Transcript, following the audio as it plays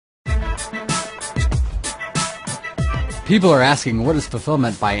People are asking, what is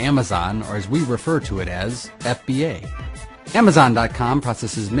Fulfillment by Amazon, or as we refer to it as, FBA? Amazon.com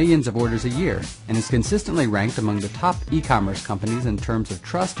processes millions of orders a year and is consistently ranked among the top e-commerce companies in terms of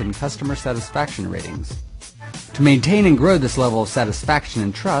trust and customer satisfaction ratings. To maintain and grow this level of satisfaction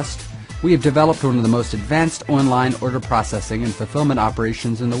and trust, we have developed one of the most advanced online order processing and fulfillment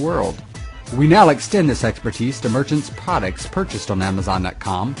operations in the world. We now extend this expertise to merchants' products purchased on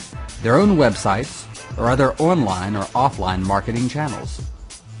Amazon.com, their own websites, or other online or offline marketing channels.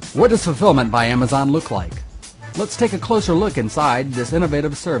 What does Fulfillment by Amazon look like? Let's take a closer look inside this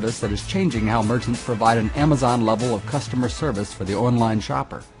innovative service that is changing how merchants provide an Amazon level of customer service for the online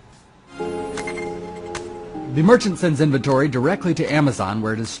shopper. The merchant sends inventory directly to Amazon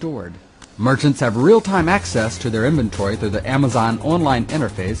where it is stored. Merchants have real-time access to their inventory through the Amazon online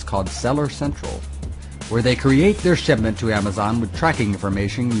interface called Seller Central, where they create their shipment to Amazon with tracking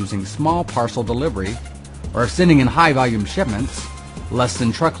information using small parcel delivery, or if sending in high-volume shipments, less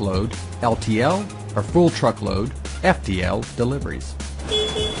than truckload, LTL, or full truckload, FTL, deliveries.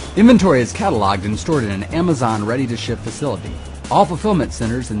 Inventory is cataloged and stored in an Amazon ready-to-ship facility. All fulfillment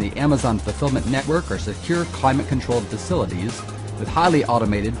centers in the Amazon Fulfillment Network are secure, climate-controlled facilities with highly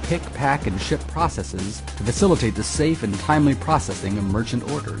automated pick, pack, and ship processes to facilitate the safe and timely processing of merchant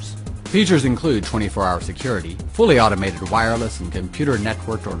orders. Features include 24-hour security, fully automated wireless and computer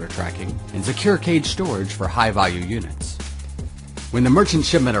networked order tracking, and secure cage storage for high-value units. When the merchant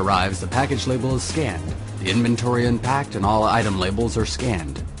shipment arrives, the package label is scanned, the inventory unpacked, and all item labels are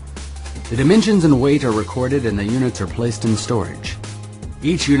scanned. The dimensions and weight are recorded and the units are placed in storage.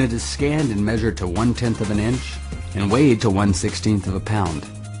 Each unit is scanned and measured to 1/10 of an inch and weighed to 1/16 of a pound.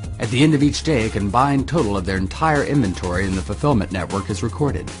 At the end of each day, a combined total of their entire inventory in the fulfillment network is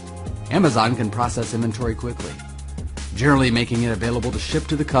recorded. Amazon can process inventory quickly, generally making it available to ship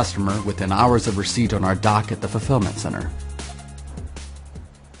to the customer within hours of receipt on our dock at the fulfillment center.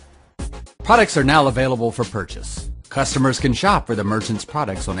 Products are now available for purchase. Customers can shop for the merchant's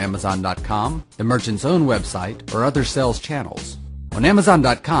products on Amazon.com, the merchant's own website, or other sales channels. On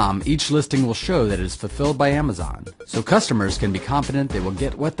Amazon.com, each listing will show that it is fulfilled by Amazon, so customers can be confident they will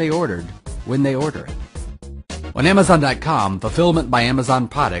get what they ordered when they order it. On Amazon.com, Fulfillment by Amazon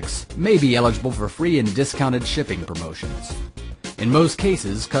products may be eligible for free and discounted shipping promotions. In most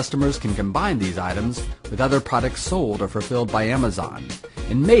cases, customers can combine these items with other products sold or fulfilled by Amazon,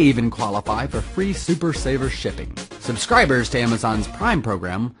 and may even qualify for free Super Saver shipping. Subscribers to Amazon's Prime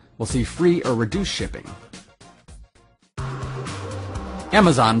program will see free or reduced shipping.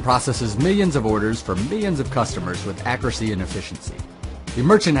 Amazon processes millions of orders for millions of customers with accuracy and efficiency. The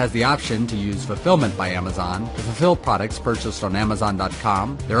merchant has the option to use Fulfillment by Amazon to fulfill products purchased on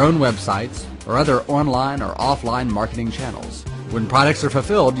Amazon.com, their own websites, or other online or offline marketing channels. When products are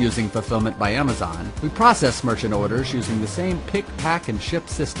fulfilled using Fulfillment by Amazon, we process merchant orders using the same pick, pack, and ship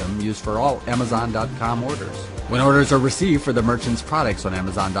system used for all Amazon.com orders. When orders are received for the merchant's products on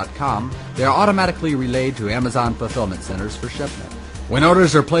Amazon.com, they are automatically relayed to Amazon fulfillment centers for shipment. When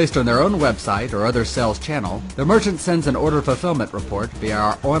orders are placed on their own website or other sales channel, the merchant sends an order fulfillment report via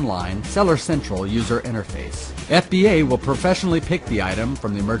our online Seller Central user interface. FBA will professionally pick the item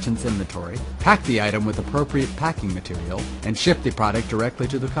from the merchant's inventory, pack the item with appropriate packing material, and ship the product directly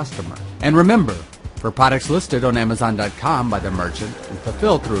to the customer. And remember, for products listed on Amazon.com by the merchant and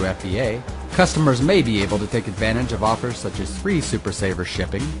fulfilled through FBA, customers may be able to take advantage of offers such as free Super Saver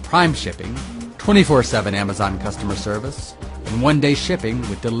shipping, Prime shipping, 24/7 Amazon customer service, and one-day shipping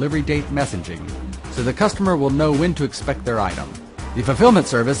with delivery date messaging, so the customer will know when to expect their item. The fulfillment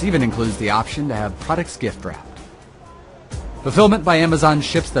service even includes the option to have products gift wrapped. Fulfillment by Amazon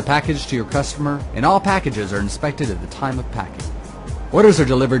ships the package to your customer, and all packages are inspected at the time of packing. Orders are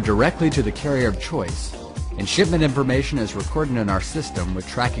delivered directly to the carrier of choice, and shipment information is recorded in our system with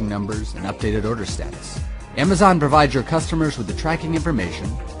tracking numbers and updated order status. Amazon provides your customers with the tracking information,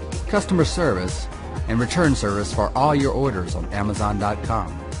 customer service, and return service for all your orders on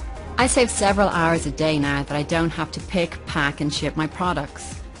Amazon.com. I save several hours a day now that I don't have to pick, pack, and ship my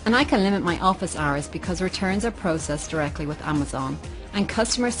products. And I can limit my office hours because returns are processed directly with Amazon, and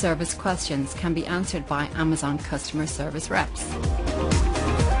customer service questions can be answered by Amazon customer service reps.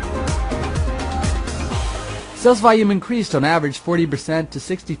 Sales volume increased on average 40% to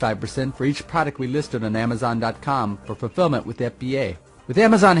 65% for each product we listed on Amazon.com for fulfillment with FBA. With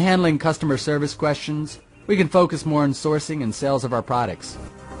Amazon handling customer service questions, we can focus more on sourcing and sales of our products.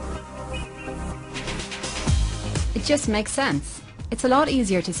 It just makes sense. It's a lot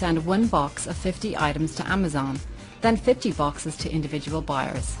easier to send one box of 50 items to Amazon than 50 boxes to individual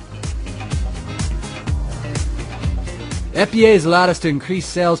buyers. FBA has allowed us to increase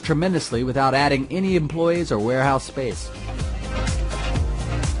sales tremendously without adding any employees or warehouse space.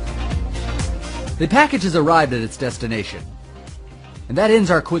 The package has arrived at its destination. And that ends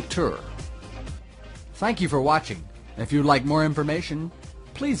our quick tour. Thank you for watching. If you'd like more information,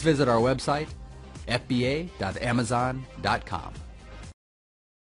 please visit our website, fba.amazon.com.